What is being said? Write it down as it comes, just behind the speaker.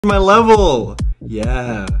my level.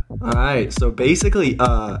 Yeah. Alright, so basically,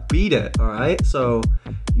 beat it, alright? So,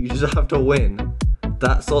 you just have to win.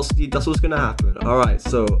 That's what's gonna happen. Alright,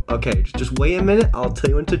 so, okay, just wait a minute. I'll tell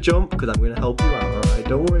you when to jump, because I'm gonna help you out, alright?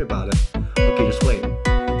 Don't worry about it. Okay, just wait.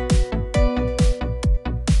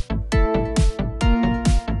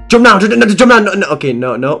 Jump now! Jump now! No, okay,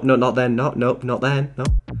 no, not then. No, not then.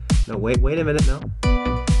 No, wait a minute, no.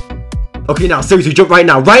 Okay, now, seriously, jump right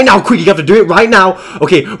now, quick, you have to do it right now.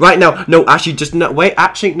 Okay, right now, no, actually, just, no, wait,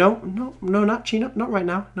 actually, no, not actually, not right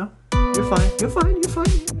now, no. You're fine.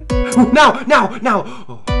 Now.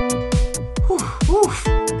 Oh. Oof.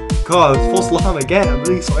 God, false alarm again, I'm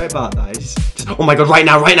really sorry about that. Just, oh my God, right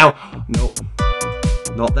now. No,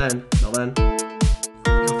 not then.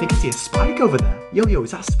 I think I see a spike over there. Yo,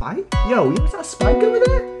 is that a spike? Yo, is that a spike over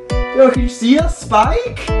there? Yo, can you see that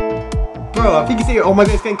spike? Bro, I think you see it. Oh my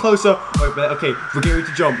God, it's getting closer. Wait, okay, we're getting ready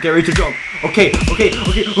to jump. Okay.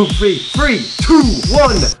 Oh, 3, 2,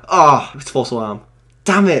 1. Ah, it's false alarm.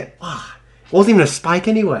 Damn it. It wasn't even a spike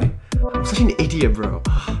anyway. I'm such an idiot, bro.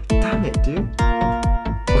 Damn it, dude.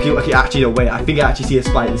 Okay, actually, no, wait. I think I actually see a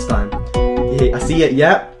spike this time. Yeah, I see it.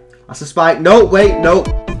 Yep. That's a spike. No, wait, no.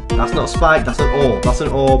 That's not a spike. That's an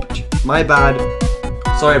orb. My bad.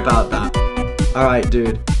 Sorry about that. Alright,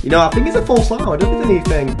 dude. You know, I think it's a false alarm. I don't think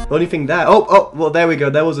there's anything there. Oh, well, there we go.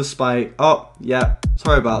 There was a spike. Oh, yeah.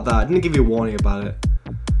 Sorry about that. I didn't give you a warning about it.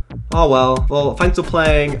 Oh, well. Well, thanks for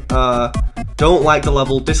playing. Don't like the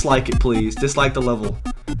level. Dislike it, please. Dislike the level.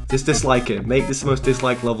 Just dislike it. Make this the most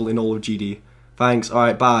disliked level in all of GD. Thanks.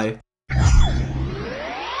 Alright, bye.